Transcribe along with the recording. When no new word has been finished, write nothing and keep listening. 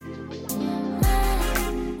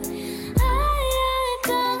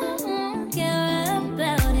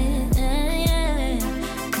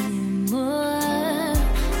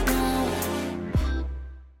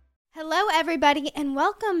everybody, and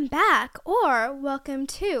welcome back, or welcome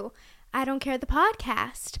to I Don't Care the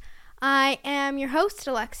Podcast. I am your host,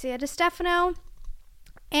 Alexia DeStefano,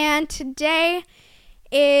 and today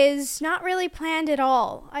is not really planned at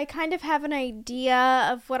all. I kind of have an idea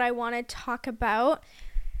of what I want to talk about,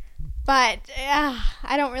 but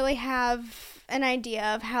I don't really have an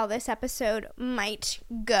idea of how this episode might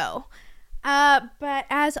go. But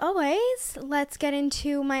as always, let's get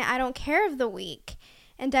into my I Don't Care of the week.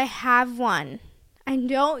 And I have one. I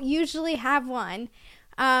don't usually have one,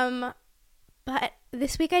 but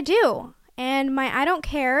this week I do. And my I don't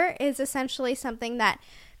care is essentially something that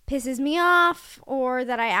pisses me off, or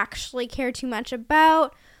that I actually care too much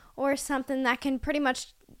about, or something that can pretty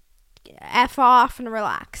much F off and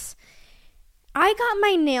relax. I got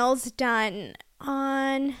my nails done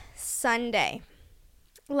on Sunday.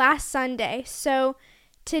 Last Sunday. So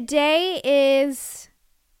today is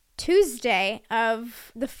Tuesday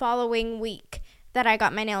of the following week that I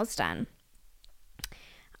got my nails done.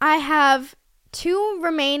 I have 2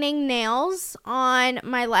 remaining nails on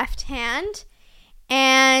my left hand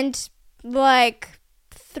and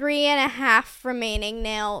 3.5 remaining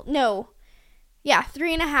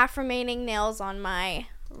 3.5 remaining nails on my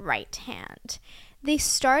right hand. They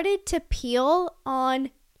started to peel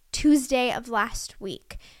on Tuesday of last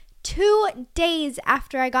week. 2 days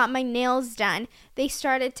after I got my nails done, they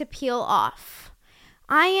started to peel off.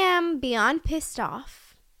 I am beyond pissed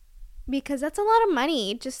off because that's a lot of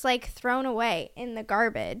money just thrown away in the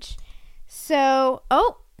garbage. So,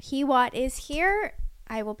 Hiwat is here.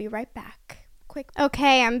 I will be right back.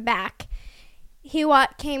 Okay, I'm back.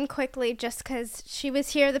 Hiwat came quickly just because she was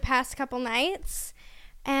here the past couple nights.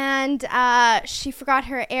 And she forgot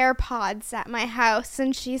her AirPods at my house,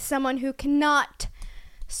 and she's someone who cannot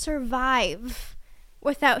survive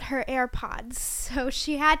without her AirPods. So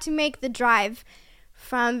she had to make the drive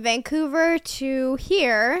from Vancouver to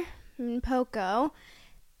here in Poco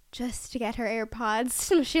just to get her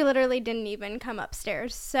AirPods. She literally didn't even come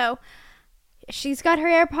upstairs. So she's got her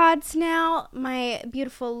AirPods now. My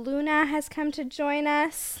beautiful Luna has come to join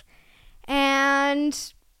us.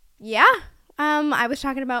 And yeah. I was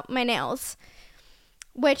talking about my nails,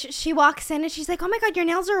 which she walks in and she's like, "Oh my God, your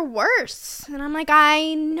nails are worse." And I'm like,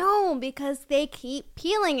 "I know, because they keep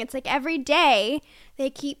peeling. It's every day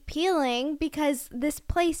they keep peeling because this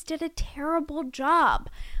place did a terrible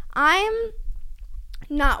job." I'm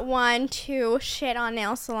not one to shit on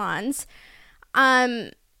nail salons.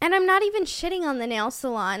 And I'm not even shitting on the nail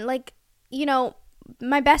salon.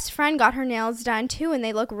 My best friend got her nails done too, and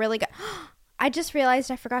they look really good. I just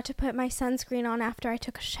realized I forgot to put my sunscreen on after I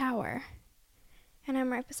took a shower. And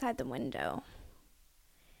I'm right beside the window.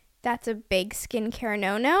 That's a big skincare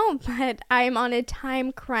no-no, but I'm on a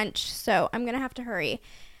time crunch, so I'm going to have to hurry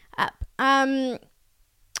up. So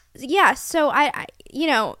I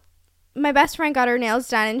my best friend got her nails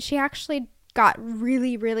done, and she actually got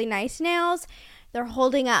really, really nice nails. They're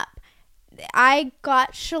holding up. I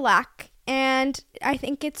got shellac, and I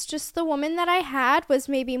think it's just the woman that I had was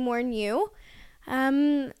maybe more new.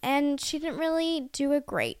 And she didn't really do a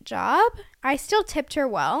great job. I still tipped her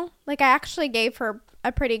well. I actually gave her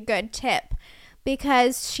a pretty good tip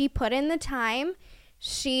because she put in the time.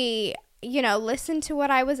 She, listened to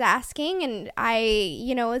what I was asking, and I,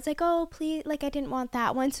 was like, "Oh, please," I didn't want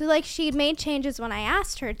that one. So, she made changes when I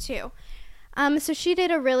asked her to. So she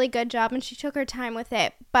did a really good job, and she took her time with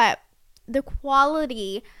it, but the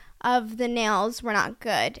quality of the nails were not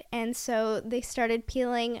good, and so they started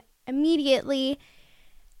peeling immediately,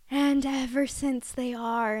 and ever since they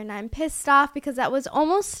are, and I'm pissed off because that was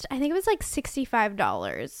almost, I think it was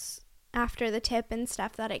 $65 after the tip and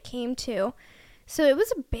stuff that it came to. So it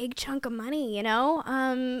was a big chunk of money,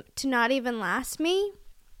 to not even last me.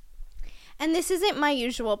 And this isn't my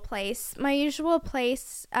usual place. My usual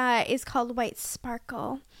place is called White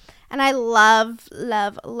Sparkle, and I love,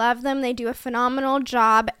 love, love them. They do a phenomenal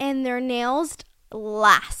job, and their nails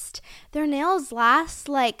last. Their nails last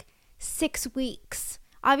 6 weeks.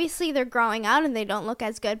 Obviously, they're growing out and they don't look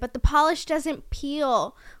as good, but the polish doesn't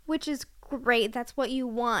peel, which is great. That's what you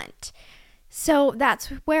want. So that's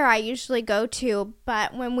where I usually go to.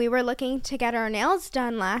 But when we were looking to get our nails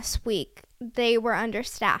done last week, they were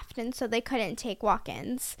understaffed, and so they couldn't take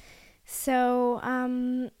walk-ins. So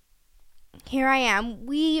here I am.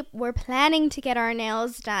 We were planning to get our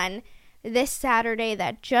nails done this Saturday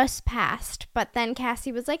that just passed, but then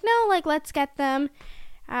Cassie was like, "No, let's get them."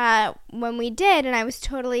 When we did, and I was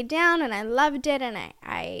totally down, and I loved it, and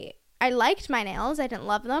I liked my nails. I didn't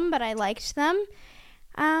love them, but I liked them.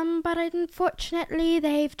 But unfortunately,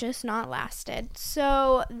 they've just not lasted.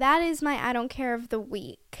 So that is my I don't care of the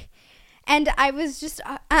week. And I was just,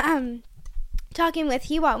 talking with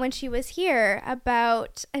Hiwa when she was here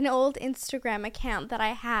about an old Instagram account that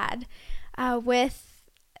I had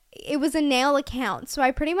it was a nail account. So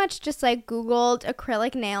I pretty much just like Googled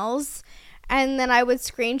acrylic nails, and then I would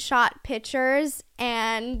screenshot pictures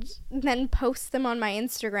and then post them on my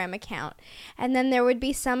Instagram account. And then there would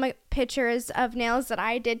be some pictures of nails that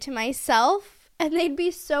I did to myself, and they'd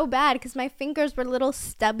be so bad because my fingers were little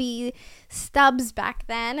stubby stubs back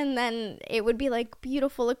then. And then it would be like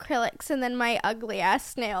beautiful acrylics and then my ugly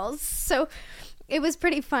ass nails. So it was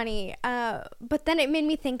pretty funny. But then it made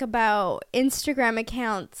me think about Instagram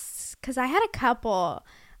accounts because I had a couple.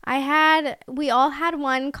 We all had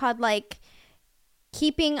one called like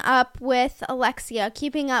Keeping Up with Alexia,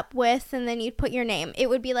 Keeping Up with, and then you'd put your name. It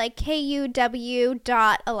would be like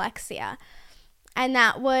KUW.Alexia. And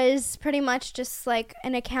that was pretty much just like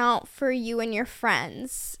an account for you and your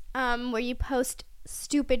friends, where you post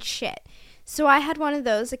stupid shit. So I had one of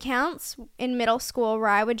those accounts in middle school where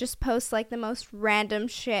I would just post like the most random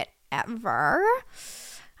shit ever.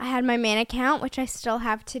 I had my main account, which I still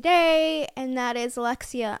have today, and that is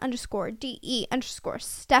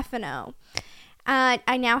Alexia_DE_Stefano.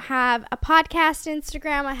 I now have a podcast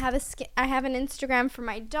Instagram. I have an Instagram for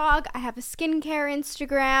my dog. I have a skincare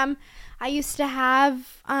Instagram. I used to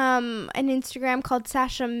have an Instagram called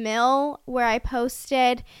Sasha Mill where I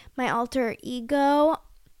posted my alter ego.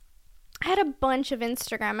 I had a bunch of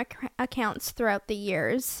Instagram accounts throughout the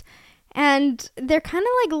years, and they're kind of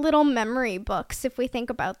like little memory books if we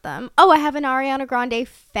think about them. Oh, I have an Ariana Grande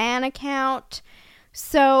fan account.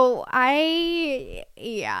 So I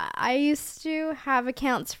used to have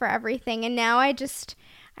accounts for everything, and now I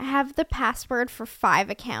have the password for 5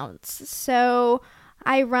 accounts. So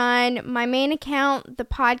I run my main account, the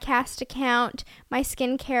podcast account, my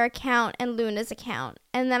skincare account, and Luna's account.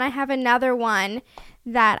 And then I have another one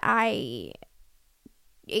that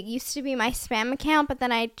it used to be my spam account, but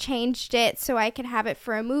then I changed it so I could have it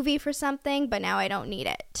for a movie for something, but now I don't need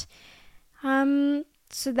it.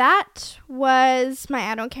 So that was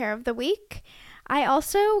my I Don't Care of the week. I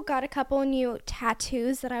also got a couple new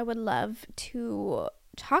tattoos that I would love to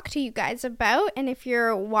talk to you guys about. And if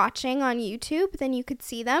you're watching on YouTube, then you could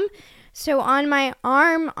see them. So on my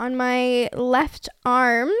arm, on my left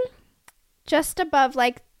arm, just above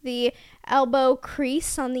like the elbow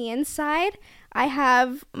crease on the inside, I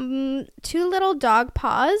have 2 little dog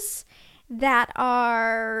paws that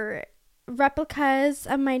are replicas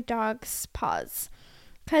of my dog's paws.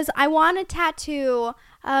 Because I want a tattoo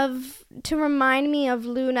to remind me of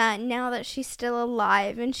Luna now that she's still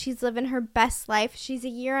alive and she's living her best life. She's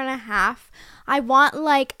 1.5 years. I want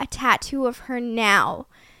like a tattoo of her now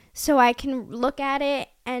so I can look at it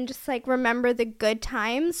and just like remember the good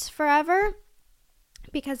times forever,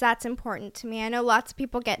 because that's important to me. I know lots of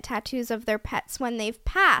people get tattoos of their pets when they've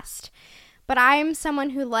passed, but I'm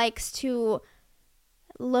someone who likes to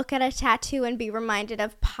look at a tattoo and be reminded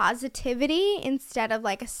of positivity instead of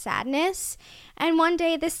like a sadness. And one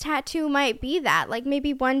day this tattoo might be that. Like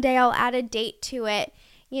maybe one day I'll add a date to it,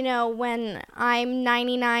 you know, when I'm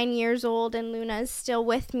 99 years old and Luna's still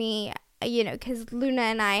with me, you know, because Luna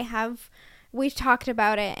and we've talked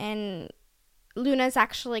about it, and Luna's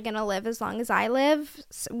actually going to live as long as I live.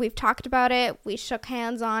 So we've talked about it. We shook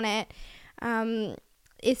hands on it.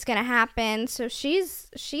 It's going to happen. So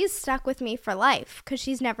she's stuck with me for life because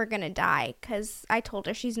she's never going to die because I told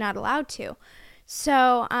her she's not allowed to.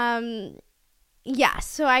 So,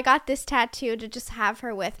 so I got this tattoo to just have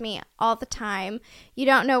her with me all the time. You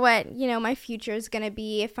don't know what, my future is going to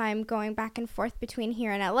be if I'm going back and forth between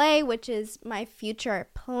here and LA, which is my future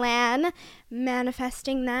plan,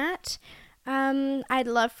 manifesting that. I'd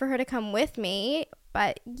love for her to come with me,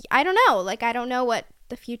 but I don't know. Like, I don't know what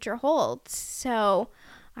the future holds. So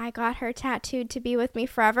I got her tattooed to be with me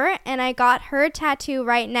forever, and I got her tattoo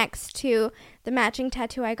right next to the matching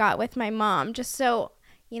tattoo I got with my mom, just so,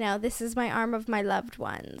 this is my arm of my loved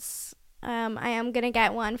ones. I am going to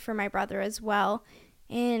get one for my brother as well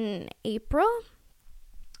in April,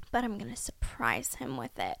 but I'm going to surprise him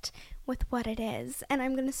with what it is, and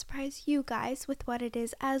I'm going to surprise you guys with what it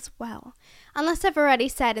is as well. Unless I've already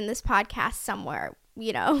said in this podcast somewhere,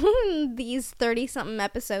 these 30-something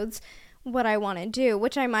episodes, what I want to do,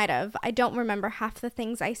 which I might have. I don't remember half the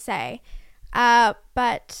things I say.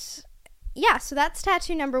 But yeah, so that's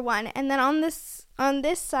tattoo number 1. And then on this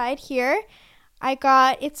side here,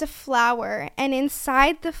 it's a flower, and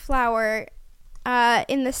inside the flower,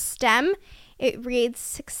 in the stem, it reads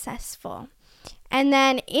successful. And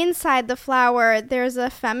then inside the flower, there's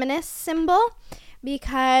a feminist symbol,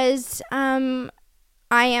 because I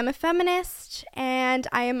am a feminist and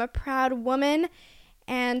I am a proud woman,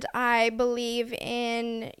 and I believe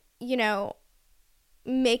in,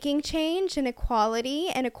 making change and equality.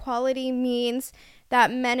 And equality means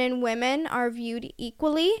that men and women are viewed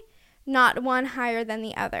equally, not one higher than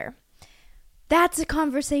the other. That's a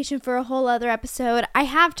conversation for a whole other episode. I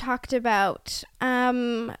have talked about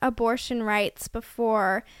abortion rights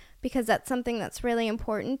before because that's something that's really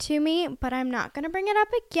important to me, but I'm not going to bring it up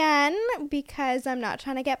again because I'm not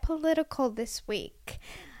trying to get political this week.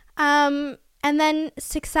 And then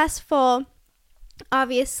successful,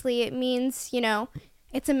 obviously, it means,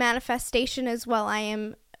 it's a manifestation as well. I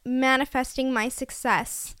am manifesting my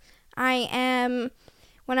success.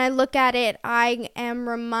 When I look at it, I am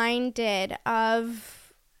reminded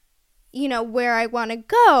of, where I want to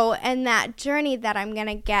go and that journey that I'm going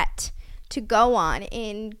to get to go on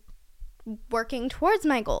in working towards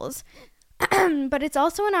my goals. But it's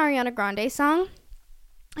also an Ariana Grande song.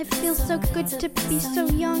 It feels so good to be so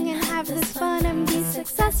young and have this fun and be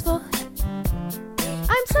successful.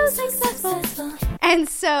 I'm so successful. And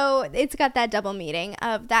so it's got that double meaning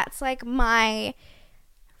of that's like my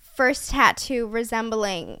first tattoo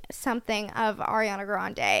resembling something of Ariana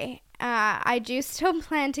Grande. I do still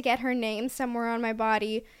plan to get her name somewhere on my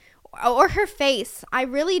body or her face. I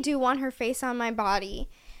really do want her face on my body.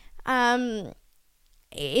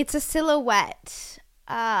 It's a silhouette.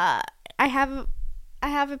 I have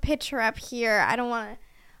a picture up here. I don't want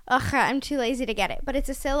to. I'm too lazy to get it. But it's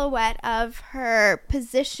a silhouette of her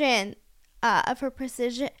position. Of her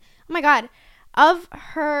precision. Oh my god. Of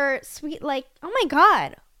her sweet. Oh my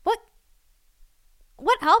god.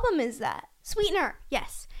 What album is that? Sweetener.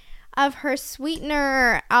 Yes. Of her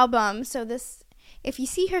Sweetener album. So if you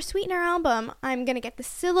see her Sweetener album, I'm gonna get the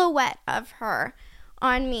silhouette of her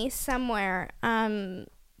on me somewhere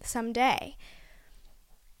someday.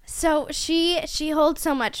 So she holds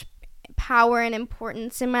so much power and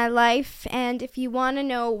importance in my life, and if you want to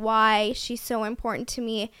know why she's so important to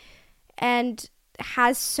me and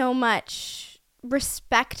has so much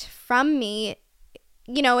respect from me,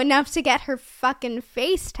 enough to get her fucking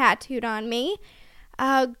face tattooed on me,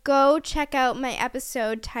 go check out my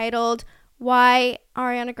episode titled Why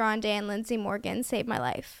Ariana Grande and Lindsay Morgan Saved My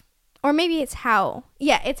Life. Or maybe it's how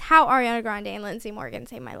Ariana Grande and Lindsay Morgan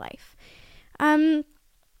saved my life.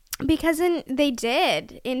 Because they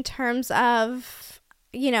did in terms of,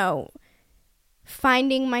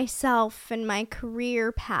 finding myself and my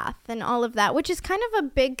career path and all of that, which is kind of a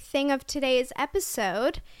big thing of today's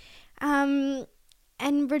episode.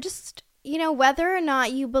 And we're just, whether or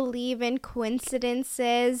not you believe in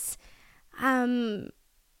coincidences, or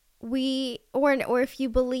if you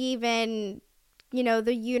believe in,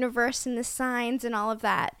 the universe and the signs and all of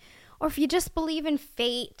that, or if you just believe in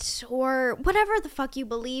fate or whatever the fuck you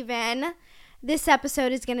believe in, this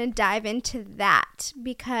episode is going to dive into that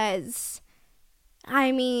because,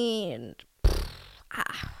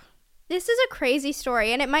 this is a crazy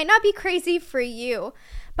story and it might not be crazy for you,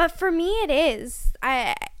 but for me it is.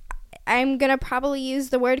 I'm going to probably use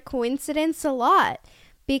the word coincidence a lot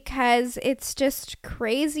because it's just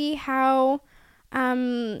crazy how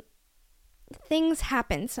things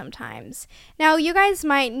happen sometimes. Now, you guys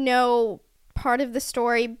might know part of the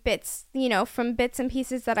story, bits and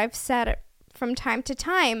pieces that I've said from time to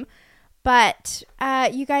time, but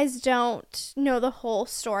you guys don't know the whole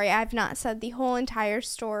story. I've not said the whole entire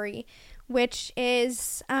story, which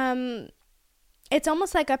is, it's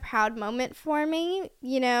almost like a proud moment for me,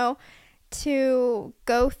 to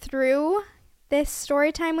go through this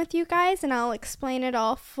story time with you guys, and I'll explain it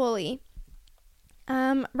all fully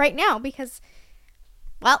right now because,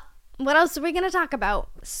 well, what else are we going to talk about?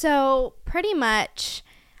 So pretty much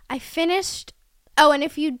I finished. Oh, and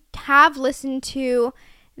if you have listened to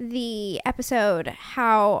the episode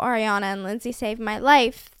How Ariana and Lindsay Saved My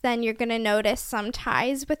Life, then you're going to notice some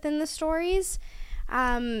ties within the stories,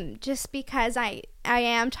 just because I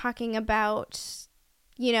am talking about,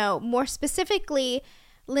 more specifically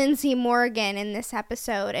Lindsay Morgan in this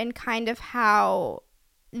episode and kind of how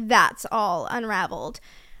that's all unraveled.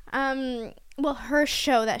 Her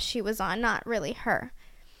show that she was on, not really her.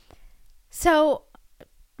 So,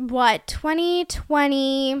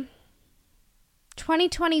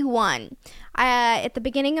 2021, at the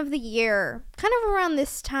beginning of the year, kind of around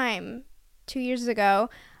this time, 2 years ago,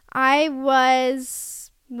 I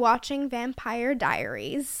was watching Vampire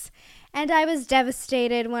Diaries, and I was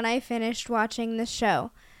devastated when I finished watching the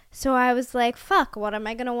show. So I was like, fuck, what am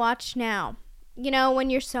I going to watch now? When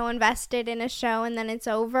you're so invested in a show and then it's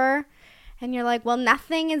over, and you're like, well,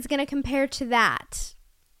 nothing is going to compare to that.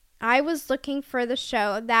 I was looking for the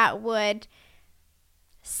show that would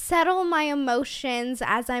settle my emotions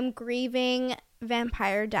as I'm grieving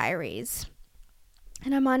Vampire Diaries.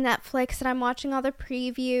 And I'm on Netflix and I'm watching all the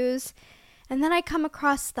previews And then I come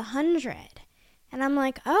across the 100 and I'm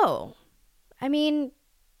like, oh, I mean,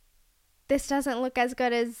 this doesn't look as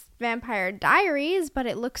good as Vampire Diaries, but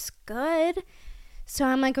it looks good. So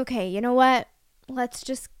I'm like, okay, you know what? Let's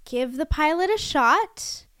just give the pilot a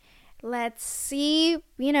shot. Let's see,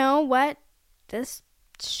 what this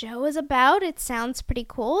show is about. It sounds pretty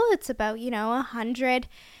cool. It's about, 100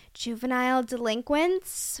 juvenile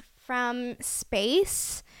delinquents from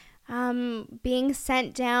space being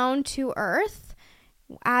sent down to Earth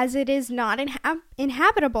as it is not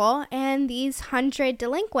inhabitable. And these 100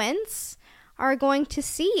 delinquents are going to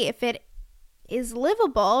see if it is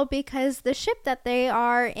livable because the ship that they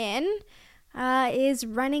are in is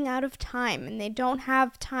running out of time, and they don't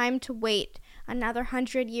have time to wait another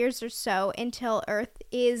 100 years or so until Earth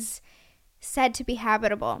is said to be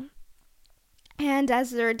habitable. And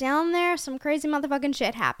as they're down there, some crazy motherfucking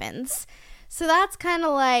shit happens. So that's kind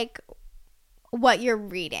of like what you're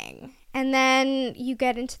reading. And then you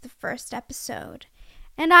get into the first episode.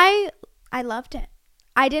 And I loved it.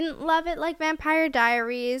 I didn't love it like Vampire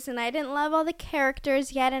Diaries, and I didn't love all the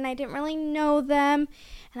characters yet, and I didn't really know them.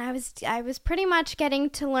 And I was pretty much getting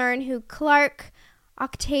to learn who Clark,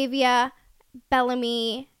 Octavia,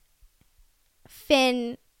 Bellamy,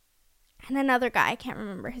 Finn, and another guy, I can't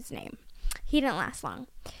remember his name. He didn't last long.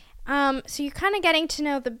 So you're kind of getting to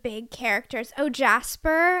know the big characters. Oh,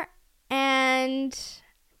 Jasper.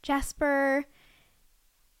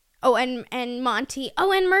 Oh, and Monty.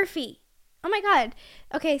 Oh, and Murphy. Oh my God.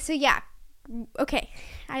 Okay, so yeah. Okay,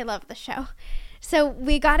 I love the show. So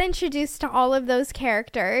we got introduced to all of those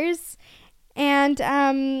characters, and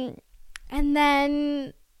then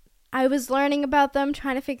I was learning about them,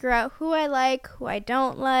 trying to figure out who I like, who I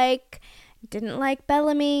don't like. Didn't like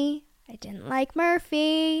Bellamy. I didn't like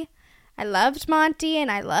Murphy. I loved Monty and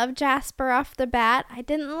I loved Jasper off the bat. I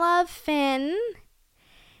didn't love Finn.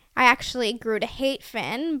 I actually grew to hate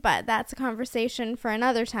Finn, but that's a conversation for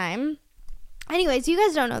another time. Anyways, you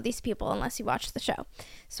guys don't know these people unless you watch the show,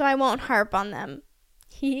 so I won't harp on them.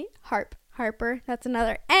 Harper, that's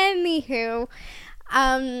another. Anywho,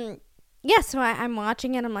 so I'm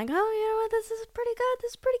watching it. I'm like, oh, you know what? This is pretty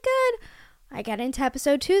good. I get into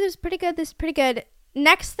episode 2. This is pretty good.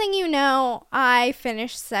 Next thing you know, I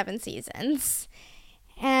finished 7 seasons.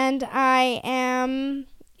 And I am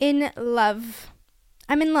in love.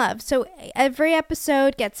 I'm in love. So every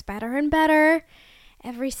episode gets better and better.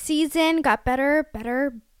 Every season got better,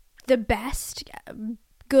 the best,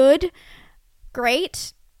 good,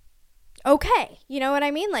 great, okay. You know what I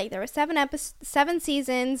mean? Like, there were 7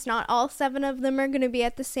 seasons. Not all 7 of them are going to be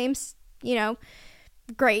at the same,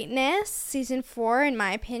 greatness. Season 4, in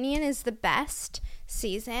my opinion, is the best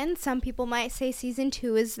season. Some people might say season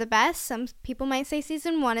 2 is the best. Some people might say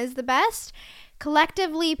season 1 is the best.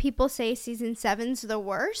 Collectively, people say season 7's the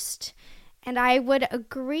worst. And I would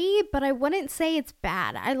agree, but I wouldn't say it's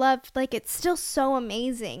bad. I love, it's still so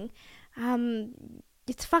amazing.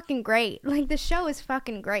 It's fucking great. The show is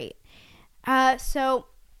fucking great. So,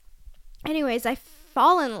 anyways, I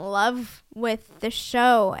fall in love with the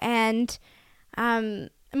show, and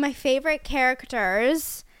my favorite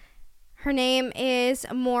characters, her name is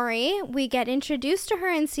Maury. We get introduced to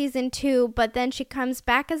her in season 2, but then she comes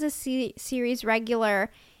back as a series regular,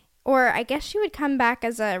 or I guess she would come back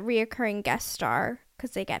as a reoccurring guest star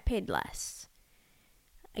because they get paid less.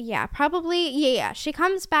 Yeah, probably. Yeah. She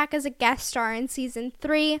comes back as a guest star in season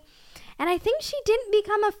 3, and I think she didn't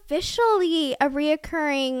become officially a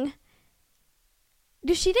reoccurring.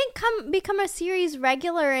 She didn't become a series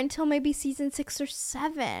regular until maybe season 6 or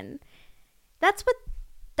 7. That's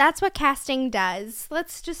what casting does.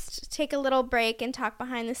 Let's just take a little break and talk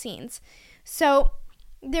behind the scenes. So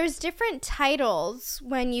there's different titles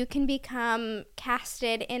when you can become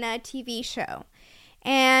casted in a TV show.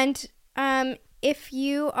 And if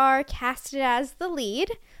you are casted as the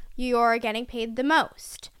lead, you're getting paid the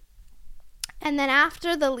most. And then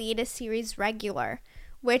after the lead is series regular,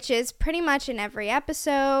 which is pretty much in every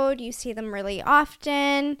episode. You see them really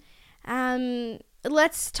often.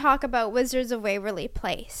 Let's talk about Wizards of Waverly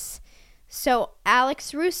Place. So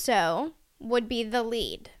Alex Russo would be the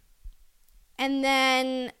lead. And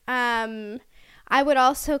then I would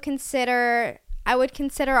consider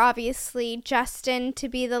obviously Justin to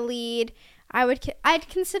be the lead. I'd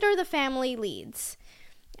consider the family leads.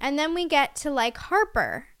 And then we get to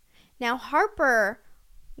Harper. Now Harper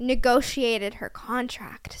negotiated her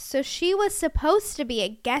contract. So she was supposed to be a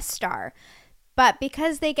guest star, but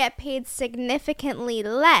because they get paid significantly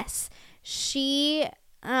less, she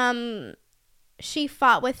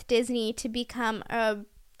fought with Disney to become a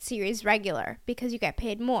series regular because you get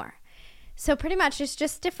paid more. So pretty much it's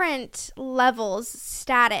just different levels,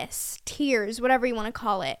 status, tiers, whatever you want to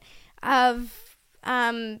call it, of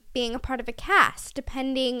being a part of a cast,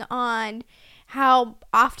 depending on how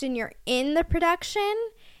often you're in the production.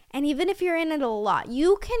 And even if you're in it a lot,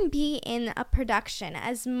 you can be in a production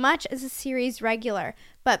as much as a series regular,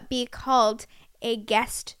 but be called a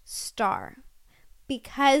guest star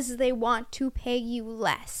because they want to pay you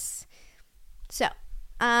less. So,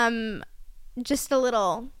 just a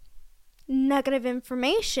little nugget of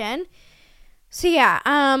information. So yeah,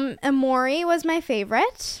 Amori was my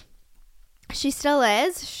favorite. She still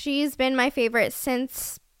is. She's been my favorite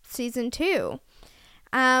since season 2.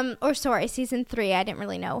 Season 3. I didn't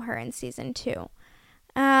really know her in season 2.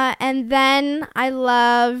 And then I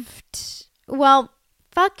loved,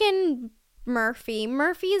 fucking Murphy.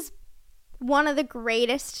 Murphy's one of the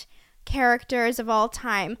greatest characters of all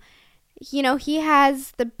time. You know, he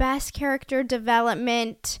has the best character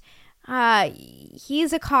development.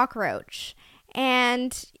 He's a cockroach.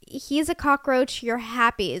 And he's a cockroach you're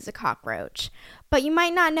happy is a cockroach. But you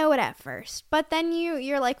might not know it at first. But then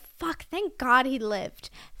you're like, fuck, thank God he lived.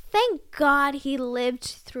 Thank God he lived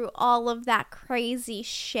through all of that crazy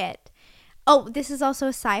shit. Oh, this is also a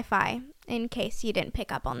sci-fi, in case you didn't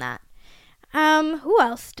pick up on that. Who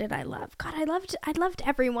else did I love? God, I loved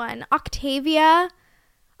everyone. Octavia's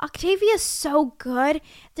so good.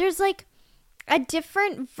 There's like a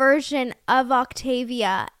different version of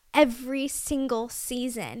Octavia every single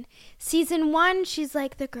season. Season 1, she's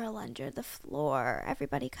like the girl under the floor.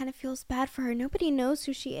 Everybody kind of feels bad for her. Nobody knows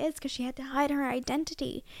who she is because she had to hide her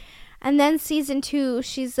identity. And then season 2,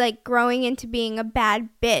 she's like growing into being a bad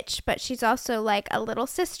bitch, but she's also like a little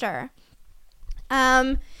sister.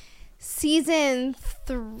 Season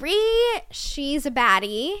 3, she's a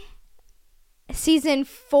baddie. Season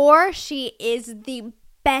 4, she is the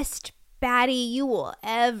best baddie you will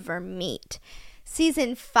ever meet.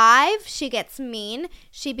 Season 5, she gets mean.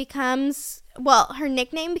 She becomes, her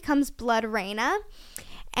nickname becomes Blood Reina.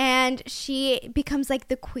 And she becomes like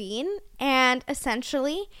the queen, and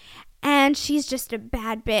she's just a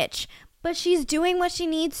bad bitch. But she's doing what she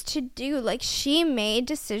needs to do. Like, she made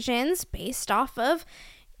decisions based off of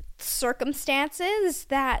circumstances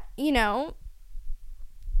that,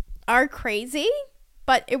 are crazy.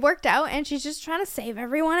 But it worked out, and she's just trying to save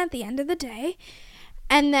everyone at the end of the day.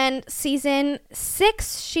 And then season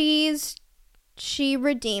 6, she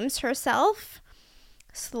redeems herself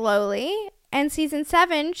slowly. And season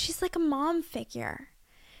 7, she's like a mom figure.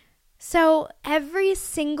 So every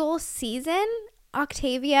single season,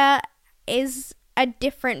 Octavia is a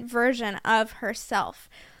different version of herself.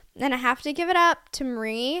 And I have to give it up to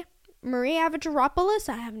Marie Avgeropoulos.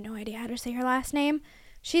 I have no idea how to say her last name.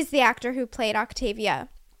 She's the actor who played Octavia.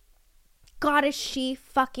 God, is she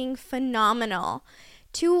fucking phenomenal.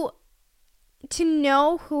 To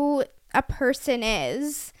know who a person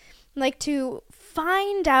is, like to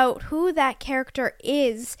find out who that character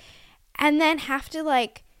is, and then have to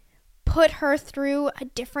like put her through a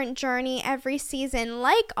different journey every season,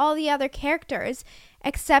 like all the other characters,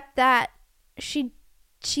 except that she's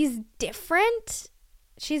different.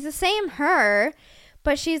 She's the same her,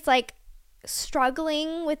 but she's like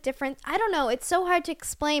struggling with different, I don't know, it's so hard to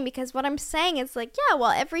explain because what I'm saying is like, yeah,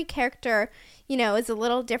 well, every character, is a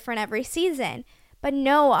little different every season. But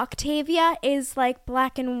no, Octavia is like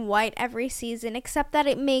black and white every season, except that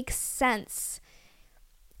it makes sense.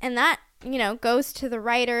 And that, goes to the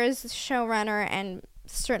writers, the showrunner, and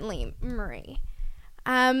certainly Marie.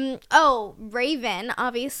 Raven,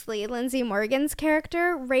 obviously, Lindsay Morgan's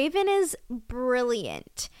character. Raven is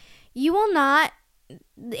brilliant. You will not,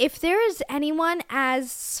 if there is anyone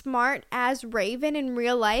as smart as Raven in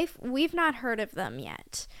real life, we've not heard of them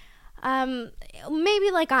yet. Maybe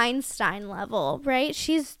like Einstein level, right?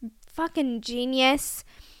 She's fucking genius,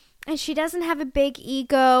 and she doesn't have a big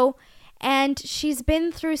ego, and she's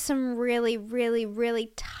been through some really, really,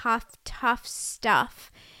 really tough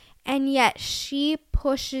stuff, and yet she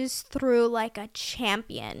pushes through like a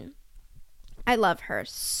champion. I love her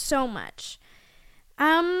so much.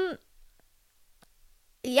 Yeah,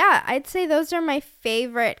 I'd say those are my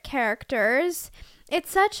favorite characters.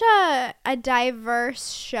 It's such a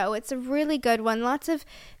diverse show. It's a really good one. Lots of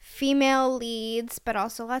female leads, but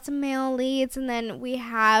also lots of male leads. And then we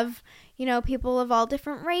have, people of all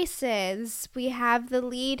different races. We have the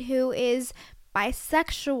lead who is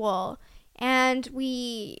bisexual. And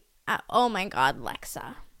oh my God,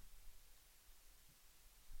 Lexa.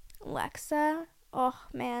 Lexa? Oh,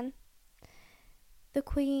 man. The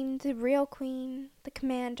queen, the real queen, the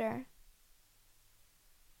commander.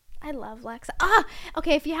 I love Lexa.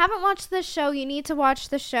 Okay, if you haven't watched the show, you need to watch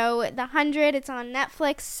the show. The 100, it's on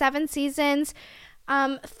Netflix, 7 seasons,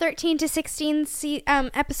 13 to 16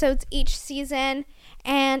 episodes each season,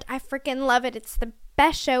 and I freaking love it. It's the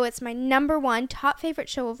best show. It's my number 1 top favorite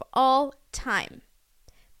show of all time.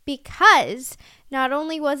 Because not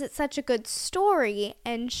only was it such a good story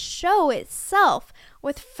and show itself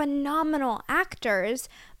with phenomenal actors,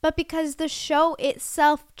 but because the show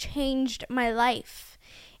itself changed my life.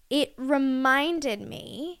 It reminded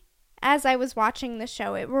me, as I was watching the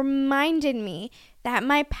show, it reminded me that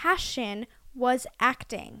my passion was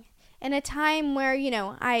acting. In a time where,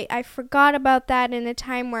 I forgot about that, in a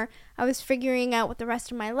time where I was figuring out what the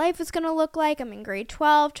rest of my life was going to look like. I'm in grade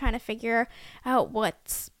 12, trying to figure out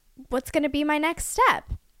what's going to be my next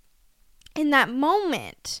step. In that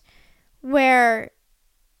moment where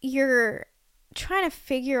you're trying to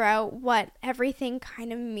figure out what everything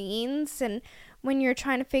kind of means, and when you're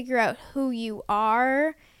trying to figure out who you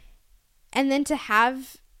are, and then to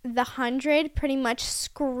have the 100 pretty much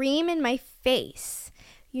scream in my face,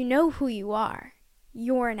 you know who you are.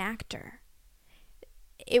 You're an actor.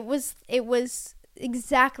 It was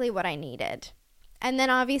exactly what I needed. And then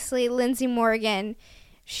obviously Lindsay Morgan,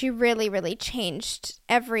 she really, really changed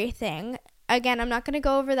everything. Again, I'm not going to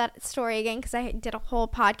go over that story again because I did a whole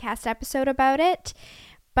podcast episode about it.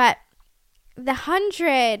 But the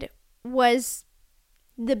 100 was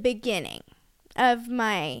the beginning of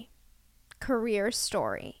my career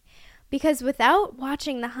story. Because without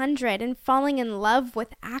watching The 100 and falling in love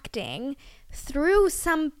with acting through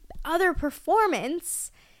some other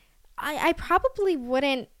performance, I probably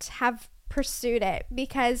wouldn't have pursued it,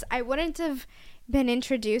 because I wouldn't have been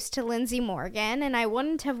introduced to Lindsay Morgan, and I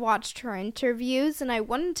wouldn't have watched her interviews, and I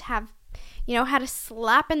wouldn't have, had a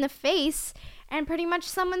slap in the face and pretty much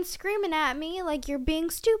someone screaming at me like, you're being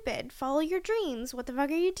stupid, follow your dreams, what the fuck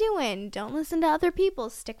are you doing, don't listen to other people,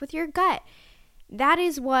 stick with your gut. That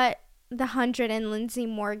is what The 100 and Lindsay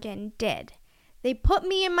Morgan did. They put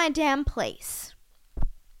me in my damn place.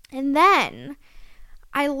 And then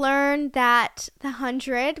I learned that The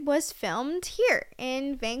 100 was filmed here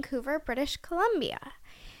in Vancouver, British Columbia.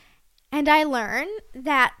 And I learned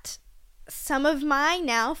that some of my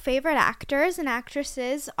now favorite actors and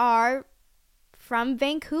actresses are from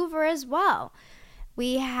Vancouver as well.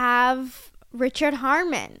 We have Richard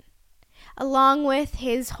Harmon, along with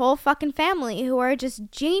his whole fucking family, who are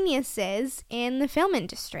just geniuses in the film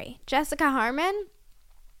industry. Jessica Harmon,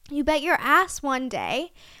 you bet your ass one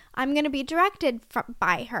day I'm going to be directed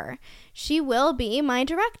by her. She will be my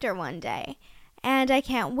director one day. And I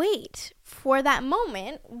can't wait for that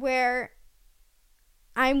moment where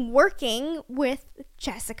I'm working with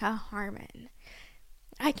Jessica Harmon.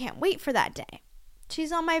 I can't wait for that day.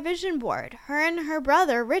 She's on my vision board. Her and her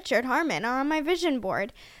brother, Richard Harmon, are on my vision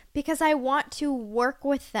board because I want to work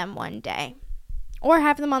with them one day. Or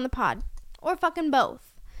have them on the pod. Or fucking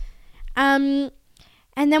both. And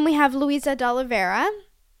then we have Luisa de Oliveira,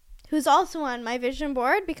 who's also on my vision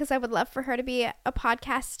board because I would love for her to be a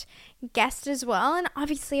podcast guest as well. And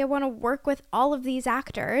obviously I want to work with all of these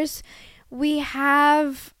actors. We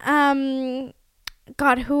have, God,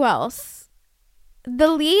 who else? The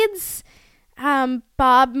leads,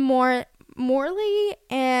 Bob Morley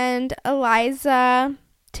and Eliza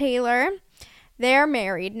Taylor. They're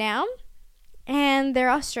married now. And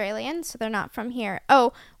they're Australian, so they're not from here.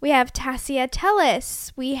 Oh, we have Tassia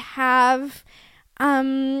Tellis. We have,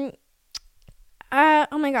 oh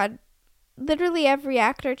my God, literally every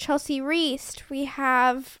actor. Chelsea Reese. We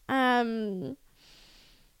have, God,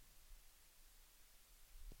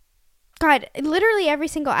 literally every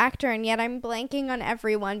single actor, and yet I'm blanking on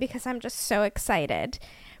everyone because I'm just so excited.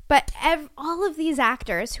 But all of these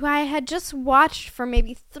actors who I had just watched for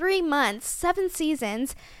maybe 3 months, 7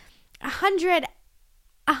 seasons, 100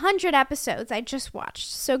 episodes I just watched.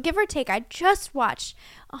 So give or take, I just watched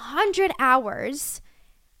 100 hours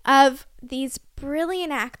of these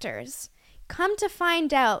brilliant actors. Come to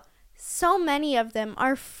find out, so many of them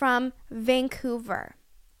are from Vancouver.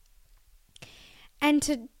 And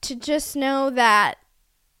to just know that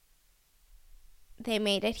they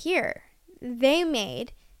made it here. They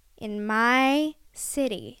made, in my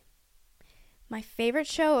city, my favorite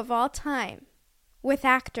show of all time, with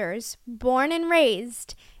actors born and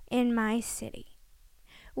raised in my city,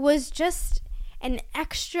 was just an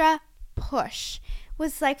extra push.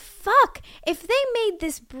 Was like, fuck, if they made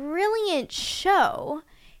this brilliant show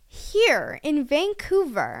here in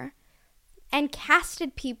Vancouver and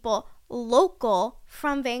casted people local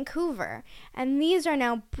from Vancouver, and these are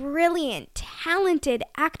now brilliant, talented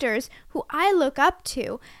actors who I look up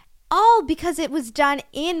to, all because it was done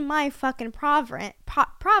in my fucking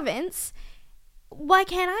province. Why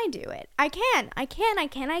can't I do it? I can.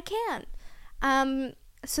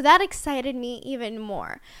 So that excited me even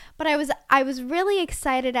more. But I was really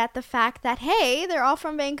excited at the fact that, hey, they're all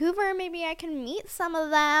from Vancouver. Maybe I can meet some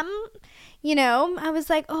of them. I was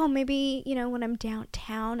like, oh, maybe, when I'm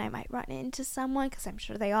downtown, I might run into someone because I'm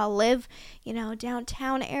sure they all live,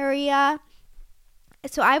 downtown area.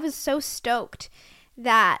 So I was so stoked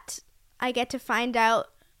that I get to find out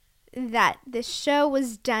that this show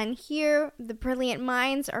was done here. The brilliant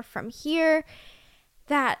minds are from here.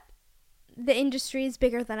 That the industry is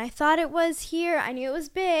bigger than I thought it was here. I knew it was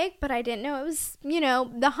big, but I didn't know it was, the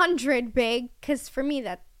 100 big, because for me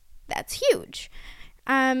that's huge.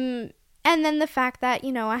 And then the fact that,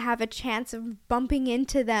 I have a chance of bumping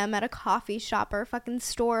into them at a coffee shop or a fucking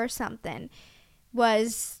store or something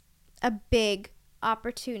was a big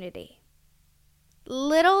opportunity.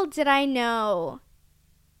 Little did I know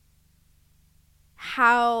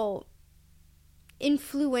how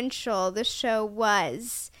influential the show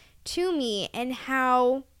was to me and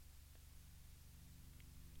how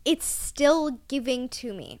it's still giving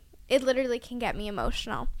to me. It literally can get me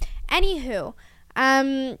emotional. Anywho,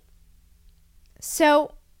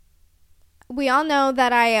 so we all know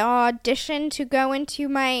that I auditioned to go into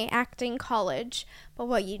my acting college, but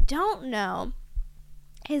what you don't know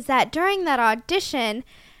is that during that audition,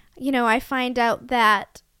 I find out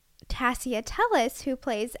that Tassia Tellis, who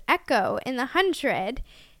plays Echo in The 100,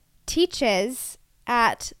 teaches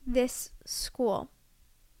at this school.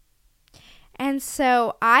 And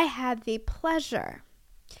so I had the pleasure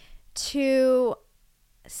to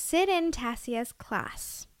sit in Tassia's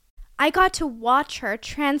class. I got to watch her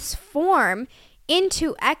transform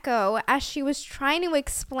into Echo as she was trying to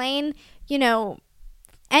explain,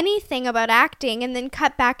 anything about acting and then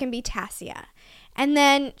cut back and be Tassia. And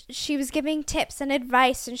then she was giving tips and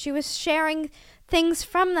advice and she was sharing things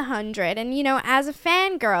from The 100. And, as a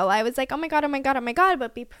fangirl, I was like, oh my God,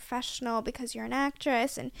 but be professional because you're an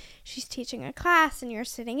actress and she's teaching a class and you're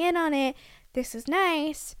sitting in on it. This is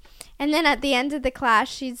nice. And then at the end of the class,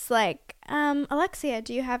 she's like, Alexia,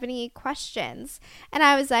 do you have any questions? And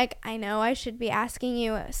I was like, I know I should be asking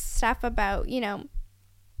you stuff about,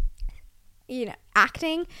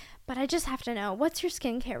 acting, but I just have to know, what's your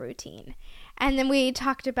skincare routine? And then we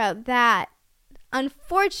talked about that.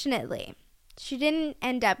 Unfortunately, she didn't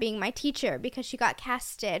end up being my teacher because she got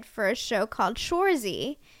casted for a show called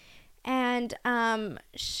Shoresy, and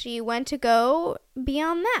she went to go be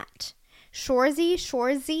on that. Shoresy,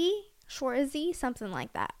 something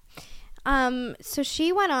like that. So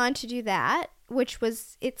she went on to do that,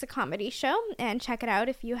 it's a comedy show, and check it out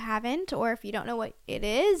if you haven't, or if you don't know what it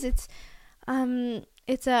is. It's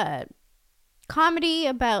a comedy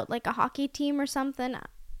about like a hockey team or something.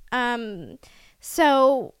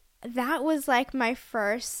 So that was like my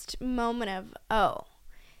first moment of, oh,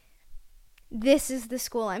 this is the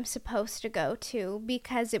school I'm supposed to go to,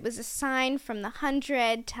 because it was a sign from The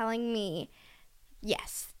 100 telling me,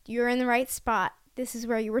 yes, you're in the right spot. This is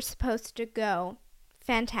where you were supposed to go.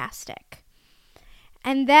 Fantastic.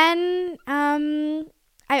 And then a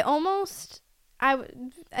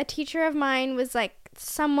teacher of mine was like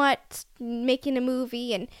somewhat making a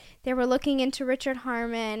movie, and they were looking into Richard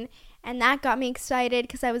Harmon, and that got me excited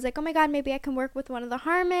because I was like, oh my God, maybe I can work with one of the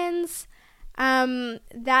Harmons.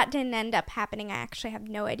 That didn't end up happening. I actually have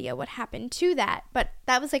no idea what happened to that, but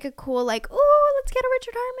that was like a cool, like, oh, let's get a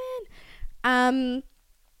Richard Harmon.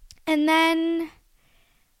 And then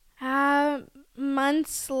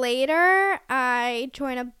months later, I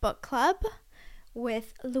joined a book club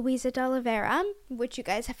with Luisa de Oliveira, which you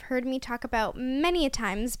guys have heard me talk about many a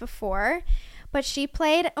times before, but she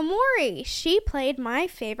played Amori. She played my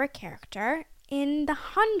favorite character in The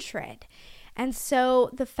 100. And so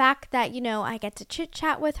the fact that, I get to chit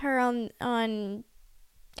chat with her on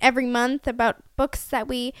every month about books that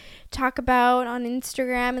we talk about on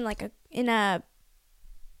Instagram, and I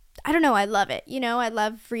don't know, I love it. I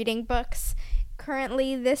love reading books.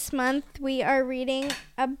 Currently this month we are reading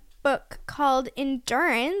a book called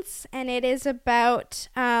Endurance, and it is about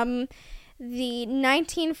the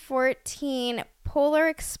 1914 polar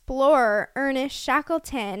explorer Ernest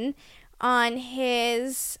Shackleton on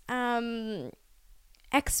his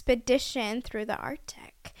expedition through the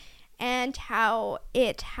Arctic, and how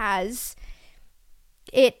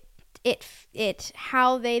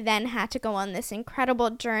how they then had to go on this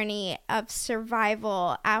incredible journey of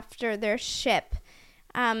survival after their ship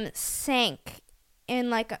sank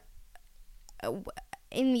in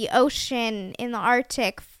in the ocean, in the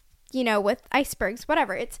Arctic, with icebergs,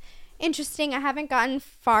 whatever. It's interesting. I haven't gotten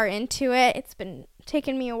far into it. It's been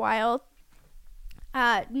taken me a while.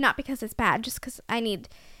 Not because it's bad, just because I need,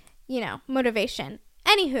 motivation.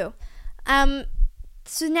 Anywho,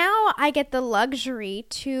 so now I get the luxury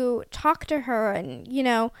to talk to her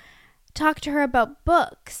and, talk to her about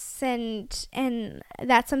books, and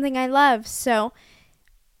that's something I love. So,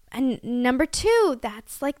 and number 2,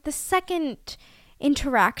 that's like the second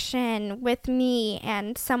interaction with me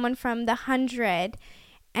and someone from the 100,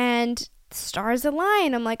 and stars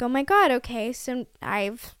align. I'm like, oh my God, okay, so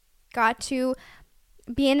I've got to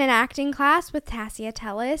be in an acting class with Tassia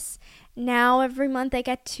Tellis. Now every month I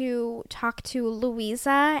get to talk to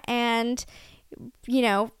Louisa and,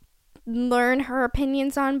 learn her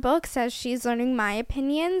opinions on books as she's learning my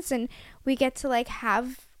opinions, and we get to like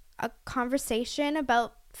have a conversation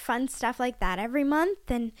about fun stuff like that every month,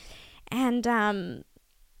 and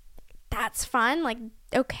that's fun. Like,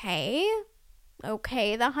 okay,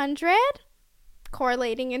 the 100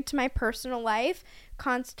 correlating into my personal life,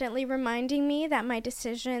 constantly reminding me that my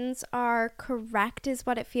decisions are correct is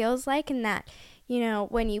what it feels like, and that,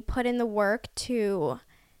 when you put in the work to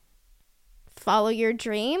follow your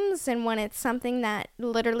dreams, and when it's something that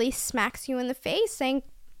literally smacks you in the face saying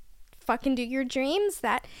fucking do your dreams,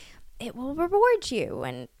 that it will reward you.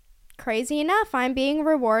 And crazy enough, I'm being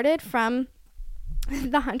rewarded from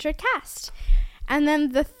the 100 cast. And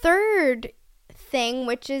then the third thing,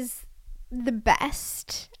 which is the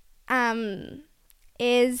best,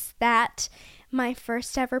 is that my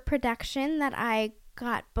first ever production that I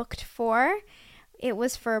got booked for, it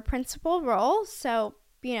was for a principal role. So,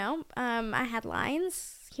 I had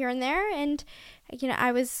lines here and there, and,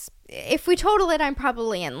 I was, if we total it, I'm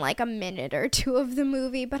probably in like a minute or 2 of the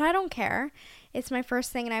movie, but I don't care. It's my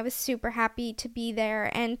first thing, and I was super happy to be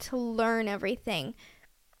there and to learn everything.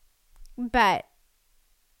 But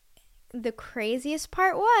the craziest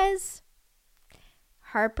part was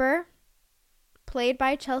Harper, played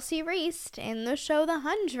by Chelsea Reese in the show The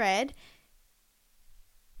 100,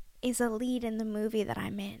 is a lead in the movie that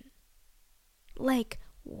I'm in. Like,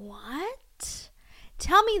 what?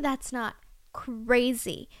 Tell me that's not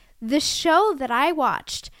crazy. The show that I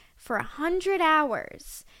watched for 100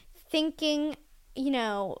 hours thinking,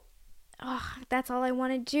 that's all I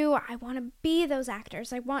want to do. I want to be those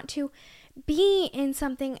actors. I want to be in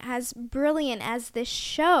something as brilliant as this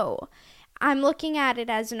show. I'm looking at it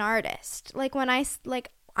as an artist. Like,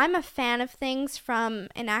 I'm a fan of things from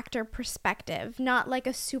an actor perspective, not like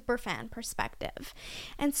a super fan perspective.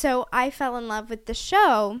 And so I fell in love with the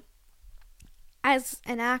show as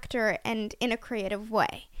an actor and in a creative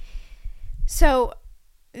way. So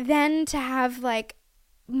then to have like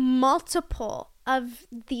multiple of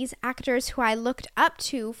these actors who I looked up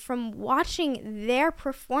to from watching their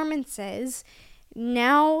performances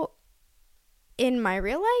now in my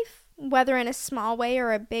real life, whether in a small way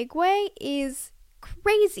or a big way, is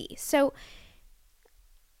crazy. So,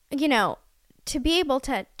 to be able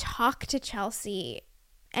to talk to Chelsea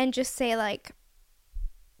and just say like,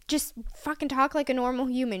 just fucking talk like a normal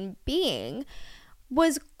human being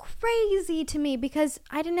was crazy to me, because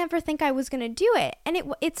I didn't ever think I was going to do it.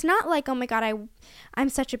 And it's not like, oh my God, I'm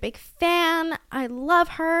such a big fan. I love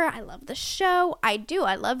her. I love the show. I do.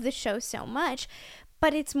 I love the show so much.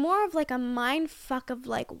 But it's more of like a mind fuck of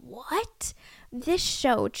like, what? This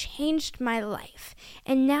show changed my life.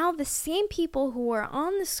 And now the same people who are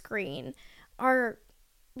on the screen are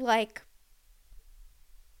like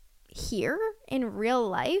here in real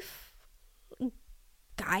life,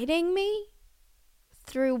 guiding me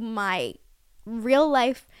through my real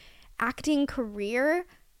life acting career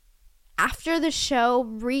after the show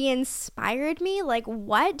re-inspired me. Like,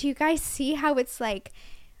 what? Do you guys see how it's like,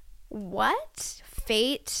 what?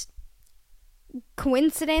 Fate,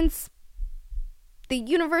 coincidence, the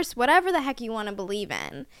universe, whatever the heck you want to believe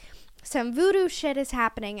in. Some voodoo shit is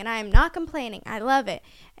happening, and I am not complaining. I love it.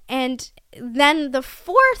 And then the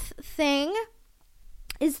fourth thing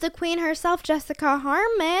is the queen herself, Jessica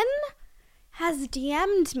Harmon, has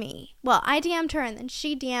DM'd me. Well, I DM'd her, and then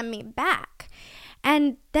she DM'd me back.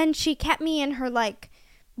 And then she kept me in her, like,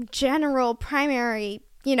 general primary,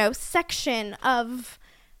 section of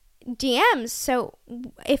DMs. So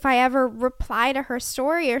if I ever reply to her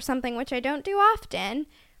story or something, which I don't do often,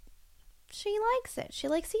 she likes it. She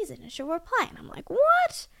sees it, and she'll reply. And I'm like,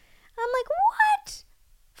 what?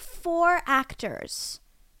 4 actors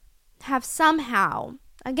have somehow,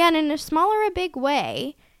 again, in a small or a big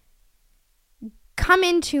way, come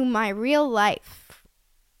into my real life.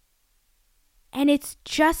 And it's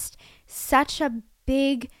just such a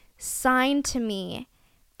big sign to me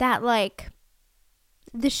that, like,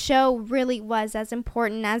 the show really was as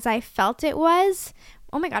important as I felt it was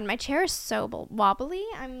oh my God, my chair is so wobbly.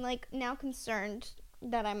 I'm like now concerned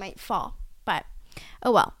that I might fall, but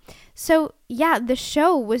oh well. So yeah, the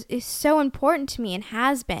show is so important to me and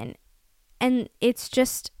has been, and it's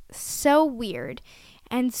just so weird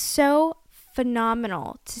and so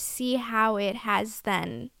phenomenal to see how it has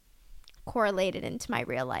then correlated into my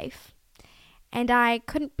real life. And I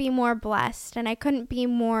couldn't be more blessed, and I couldn't be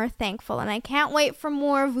more thankful, and I can't wait for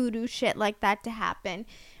more voodoo shit like that to happen.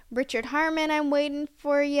 Richard Harmon, I'm waiting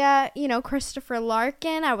for you. You know, Christopher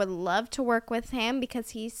Larkin, I would love to work with him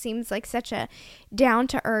because he seems like such a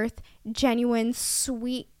down-to-earth, genuine,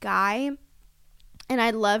 sweet guy. And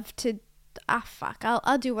I'd love to,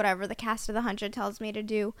 I'll do whatever the cast of The 100 tells me to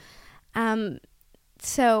do.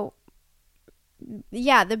 So,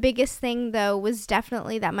 yeah, the biggest thing, though, was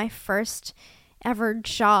definitely that my first ever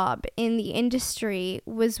job in the industry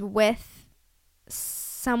was with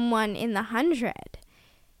someone in The 100.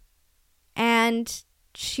 And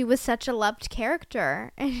she was such a loved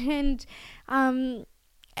character. And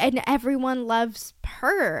everyone loves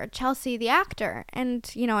her, Chelsea, the actor. And,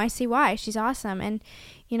 you know, I see why. She's awesome. And,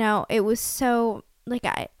 you know, it was so, like,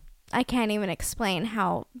 I can't even explain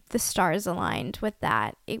how the stars aligned with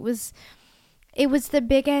that. It was the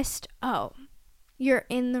biggest, oh, you're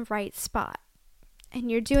in the right spot and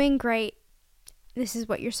you're doing great. This is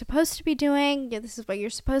what you're supposed to be doing. This is what you're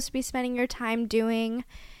supposed to be spending your time doing.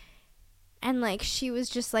 And like, she was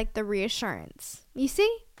just like the reassurance. You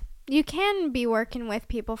see, you can be working with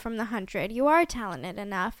people from The 100. You are talented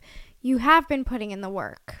enough. You have been putting in the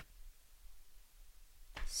work.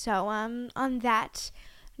 So, on that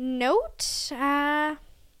note,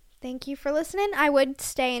 thank you for listening. I would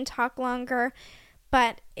stay and talk longer,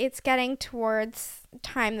 but it's getting towards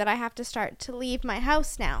time that I have to start to leave my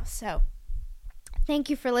house now. So thank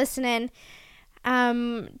you for listening.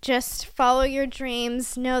 Just follow your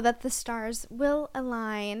dreams. Know that the stars will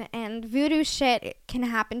align, and voodoo shit can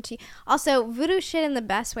happen to you. Also, voodoo shit in the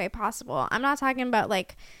best way possible. I'm not talking about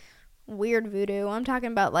like weird voodoo. I'm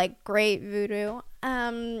talking about like great voodoo.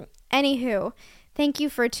 Anywho, thank you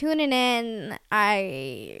for tuning in.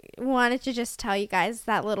 I wanted to just tell you guys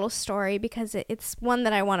that little story because it's one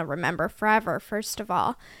that I want to remember forever, first of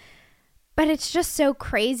all. But it's just so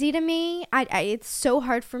crazy to me. It's so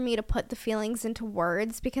hard for me to put the feelings into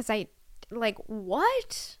words because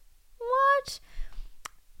what?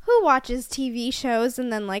 Who watches TV shows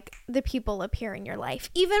and then like the people appear in your life?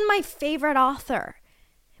 Even my favorite author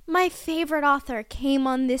came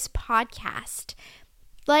on this podcast.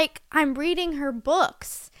 Like, I'm reading her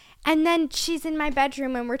books, and then she's in my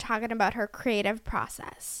bedroom and we're talking about her creative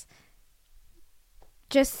process.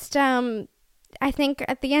 Just, I think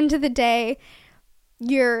at the end of the day,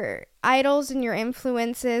 your idols and your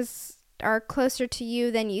influences are closer to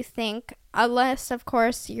you than you think, unless, of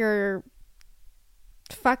course, you're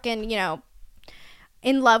fucking, you know,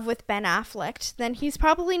 in love with Ben Affleck. Then he's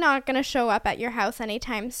probably not going to show up at your house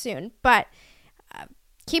anytime soon. But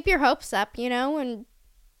keep your hopes up, you know, and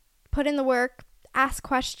put in the work, ask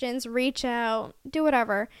questions, reach out, do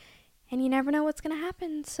whatever, and you never know what's going to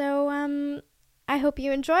happen. So I hope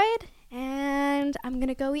you enjoyed, and I'm going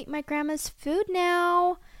to go eat my grandma's food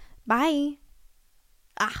now. Bye.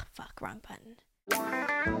 Wrong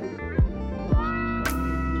button.